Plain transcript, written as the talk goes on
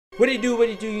What do you do,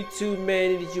 YouTube,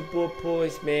 man? It is your boy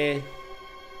POiiSED, man.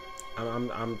 I'm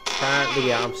trying. Look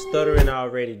at, I'm stuttering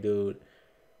already, dude.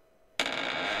 We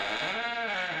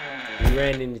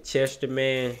ran into Chester,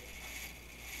 man.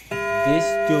 This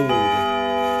dude. Look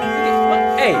at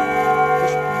what? Hey,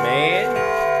 man.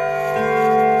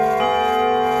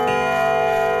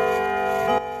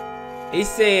 He's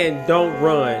saying don't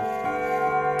run,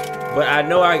 but I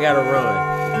know I gotta run.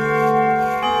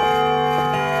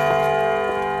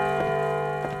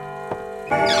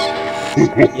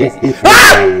 Yes.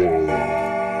 Ah!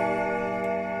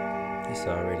 It's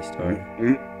already started.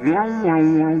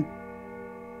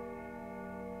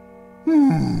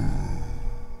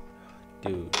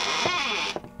 Dude.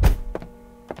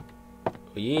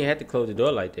 Well, you ain't have to close the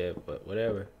door like that, but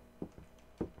whatever.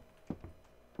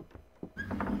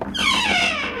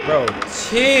 Bro,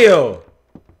 chill.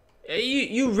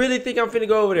 You really think I'm finna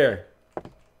go over there?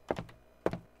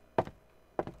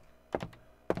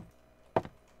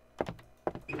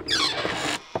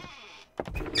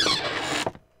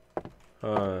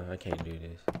 I can't do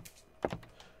this.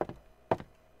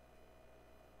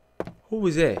 Who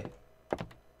was that?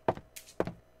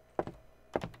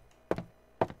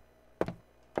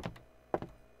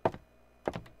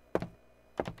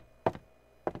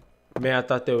 Man, I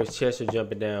thought there was Chester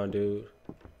jumping down, dude.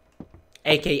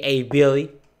 AKA Billy.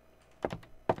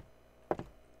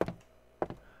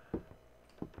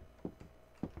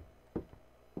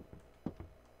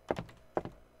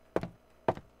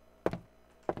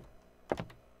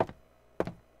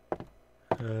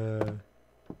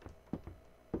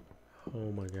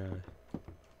 Oh my God.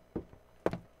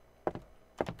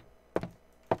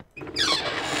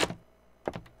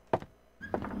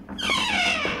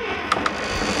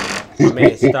 My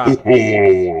man, stop.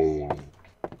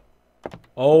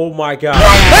 Oh my God.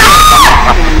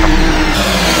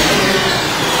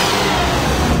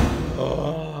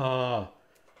 Oh,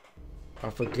 I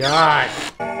forgot.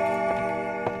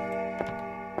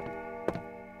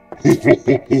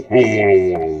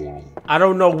 I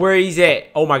don't know where he's at.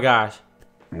 Oh my gosh.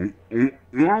 Oh,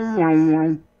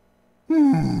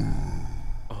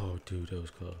 dude, that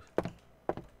was close.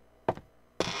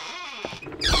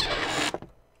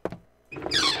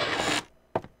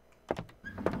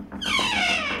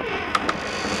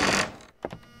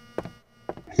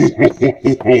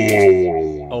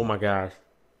 Oh my gosh.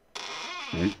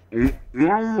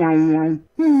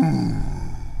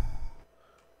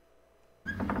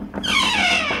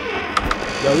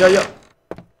 Yo.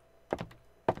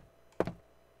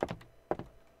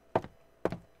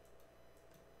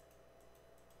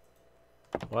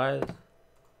 What?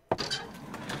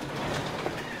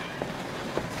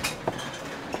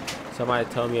 Somebody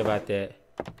told me about that.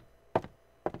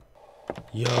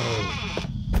 Yo.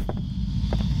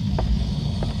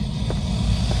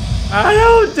 I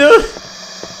don't do.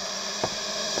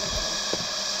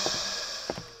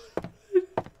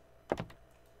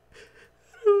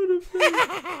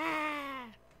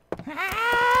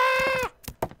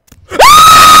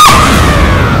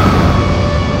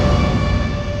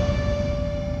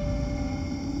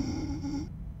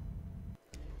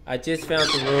 I just found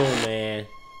the room, man.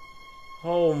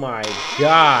 Oh my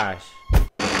gosh.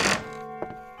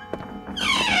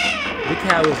 Look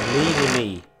how it's leading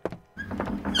me.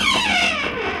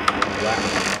 Wow.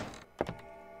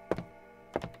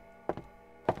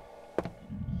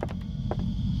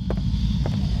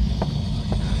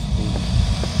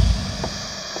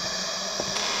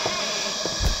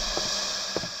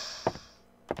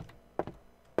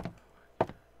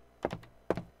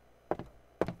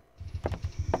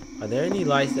 Are there any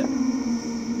lights that...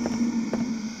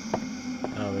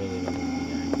 I really don't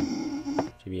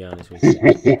want to be down here, to be honest with you.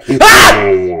 Ah!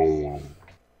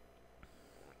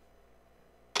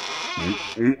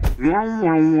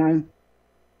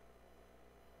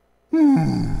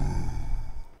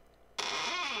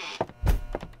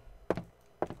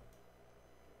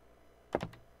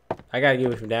 I gotta get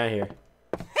away from down here.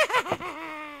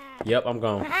 Yep, I'm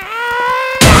gone.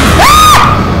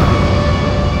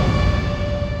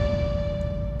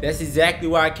 That's exactly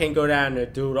why I can't go down there,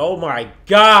 dude. Oh my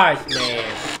gosh, man.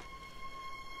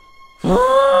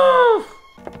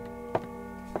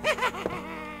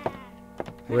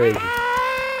 Where is he?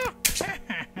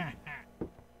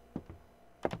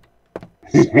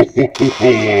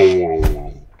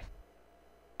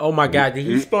 Oh my God, did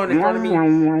he spawn in front of me?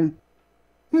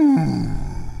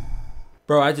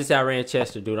 Bro, I just outran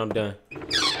Chester, dude. I'm done.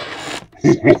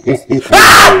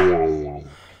 Ah!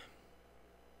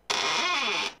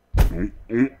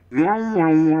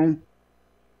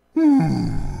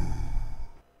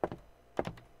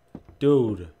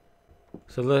 Dude,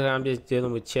 So look, I'm just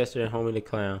dealing with Chester and Homie the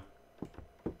Clown.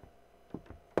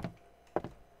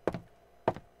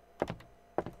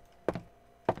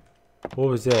 What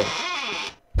was that?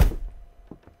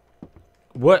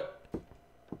 What?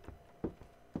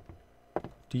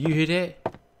 Do you hear that?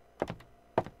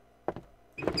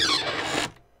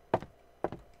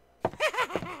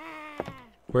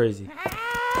 Where is he?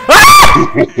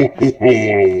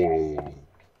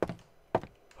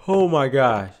 Oh my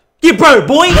gosh. Get burned,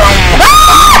 boy!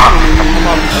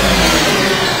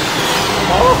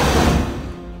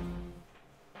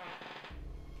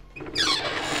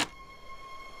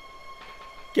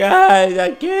 Guys,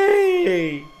 I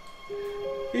can't.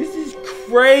 This is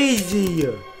crazy.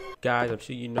 Guys, I'm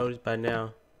sure you noticed by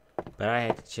now, but I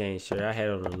had to change shirt. I had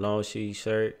on a long sleeve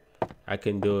shirt. I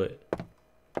couldn't do it.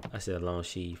 I said a long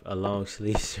sleeve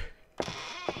shirt.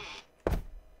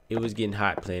 It was getting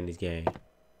hot playing this game.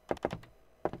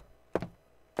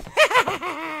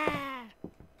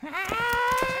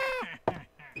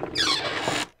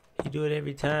 He do it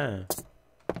every time.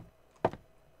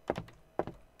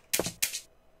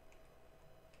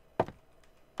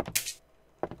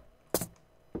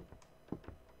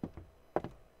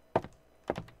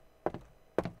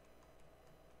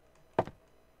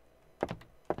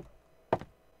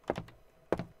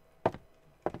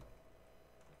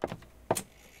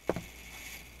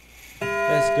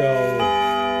 Let's go.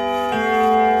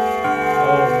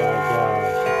 Oh my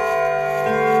gosh.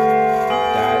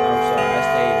 Guys, I'm sorry. I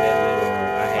stayed in that living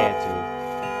room. I had to.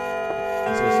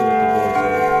 Let's go see what the boys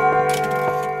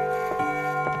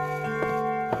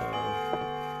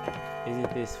do.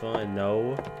 Isn't this fun?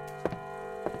 No.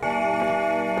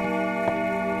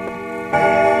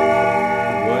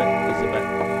 What is about?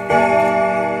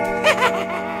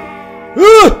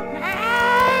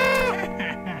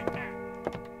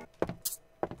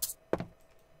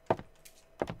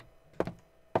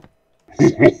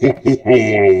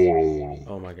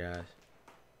 Oh my gosh.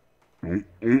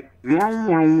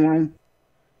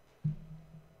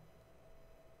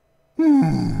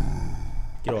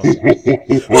 Get off.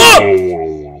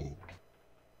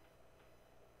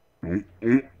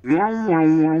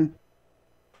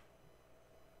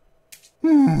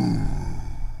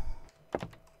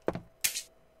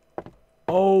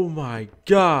 Oh my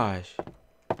gosh.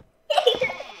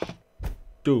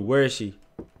 Dude, where is she?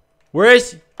 Where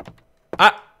is she?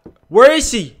 Where is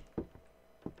she?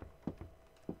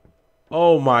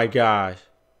 Oh my gosh.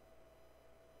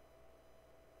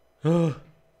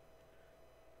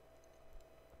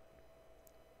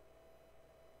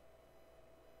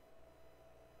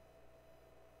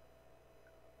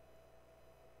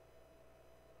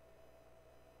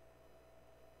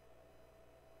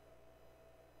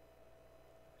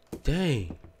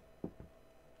 Dang.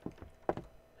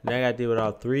 Now I gotta deal with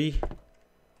all three.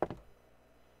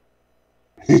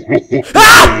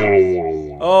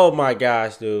 Oh my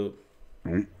gosh, dude.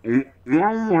 I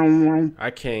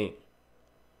can't.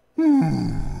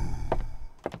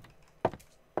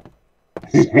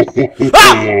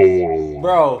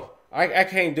 Bro, I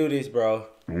can't do this, bro.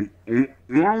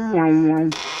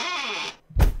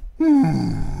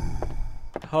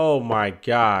 Oh my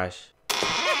gosh.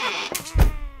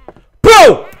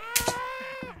 Bro!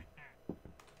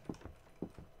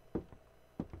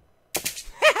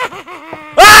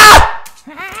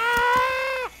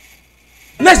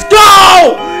 Let's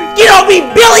go! Get on me,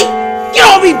 Billy! Get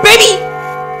on me, baby!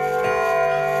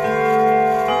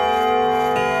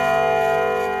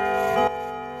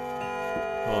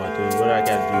 Oh, dude, what do I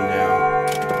gotta do now?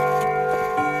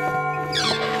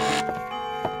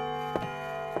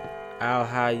 How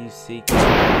high you seek?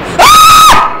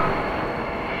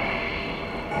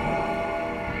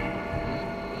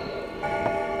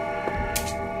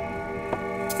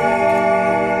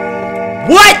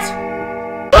 What?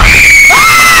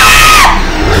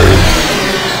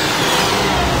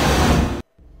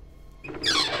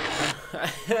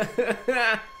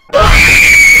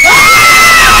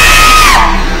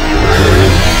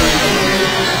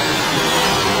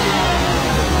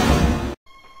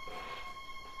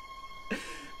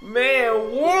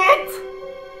 Man, what?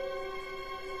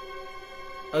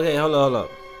 Okay, hold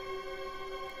up.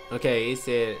 Okay, it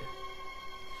said,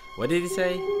 what did it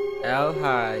say? I'll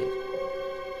hide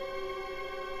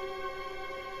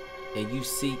and you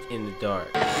seek in the dark.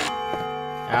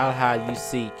 I'll hide, you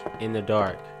seek in the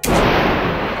dark.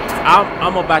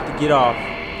 I'm about to get off.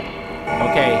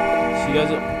 Okay, she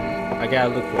doesn't. I gotta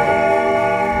look for her.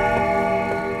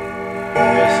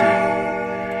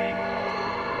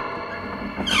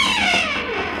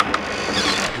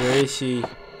 Where is she? Where is she?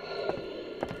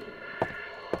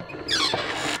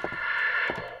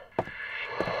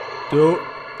 Dude.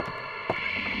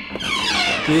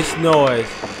 This noise.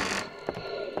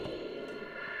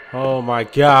 Oh my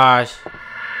gosh.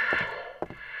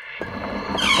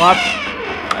 What?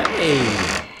 Hey.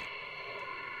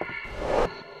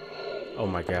 Oh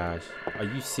my gosh. Are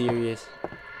you serious?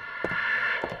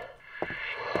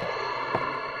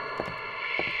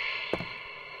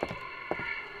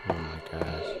 Oh my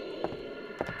gosh.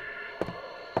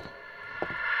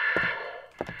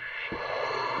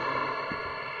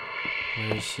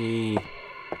 Where is she?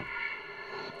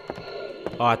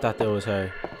 Oh, I thought that was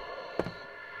her.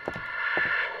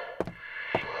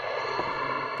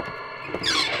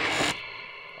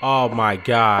 Oh my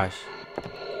gosh.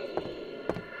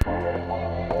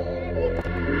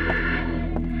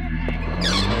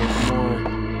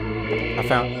 I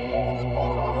found.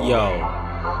 Yo.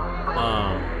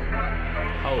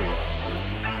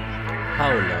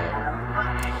 Hold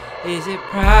up. Is it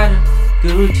Prada,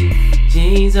 Gucci,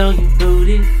 jeans on your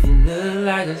booty? You look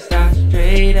like a star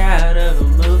straight out of a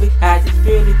movie. I just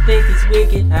really think it's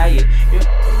wicked how you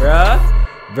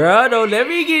bruh, don't let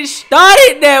me get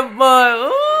started that boy.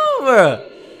 Ooh,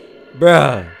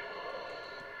 bruh.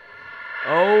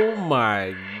 Oh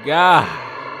my god.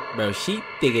 Bro, she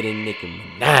thicker than Nicki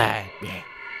Minaj, man.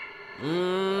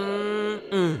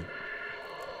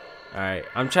 Alright,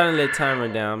 I'm trying to let time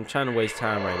run down. I'm trying to waste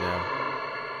time right now.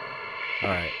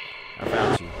 Alright, I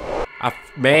found you.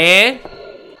 Man!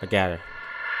 I got her.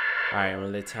 Alright, I'm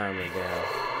gonna let time run down.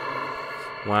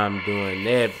 While I'm doing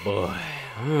that, boy.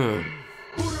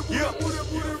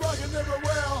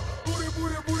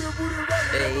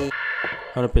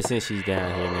 100% she's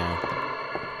down here now.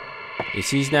 If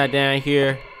she's not down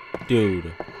here,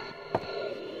 dude.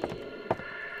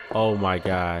 Oh my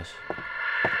gosh.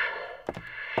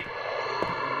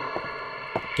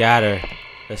 Got her.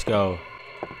 Let's go.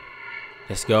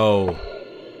 Let's go.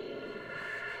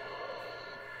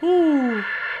 Woo.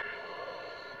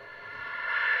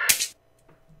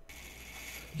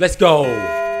 Let's go. 5.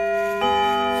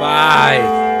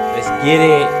 Let's get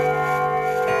it.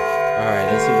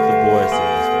 Alright, let's see what the board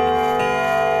says,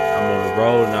 man. I'm on the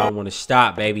road and I don't want to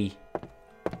stop, baby.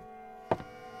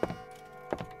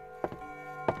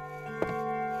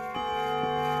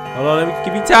 Hold on, let me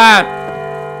give me time.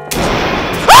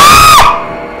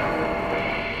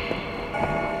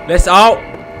 Let's all.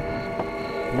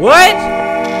 What?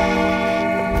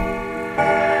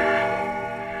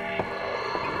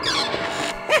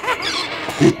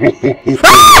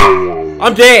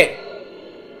 I'm dead.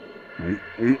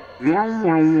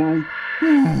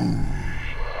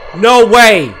 No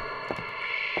way.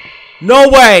 No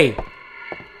way.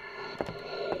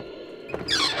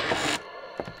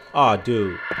 Oh,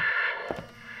 dude.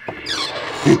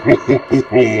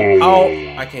 Oh,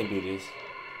 I can't do this.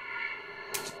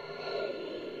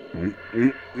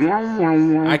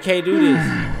 I can't do this.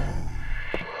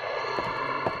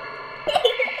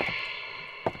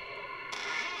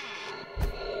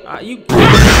 You.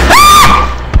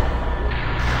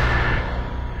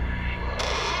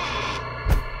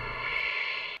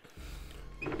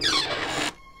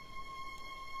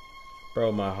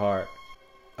 Bro, my heart.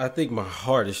 I think my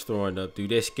heart is throwing up,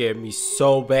 dude. That scared me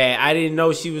so bad. I didn't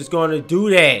know she was gonna do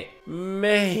that.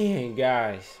 Man,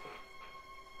 guys.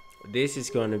 This is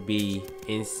gonna be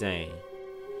insane.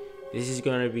 This is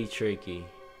gonna be tricky.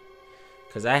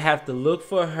 Cause I have to look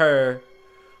for her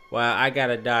while I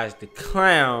gotta dodge the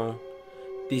clown,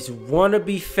 this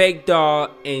wannabe fake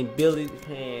dog, and Billy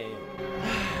Pan.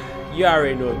 You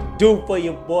already know what to do for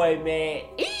your boy, man.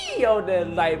 Eee on that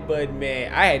like button,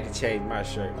 man. I had to change my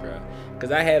shirt, bro.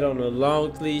 Cause I had on a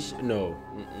long leash. No,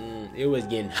 it was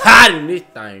getting hot in this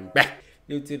thing. Back.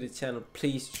 New to the channel,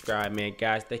 please subscribe, man.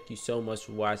 Guys, thank you so much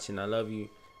for watching. I love you.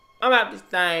 I'm out this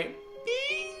thing.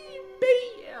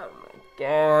 Oh my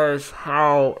gosh,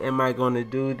 how am I gonna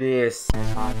do this?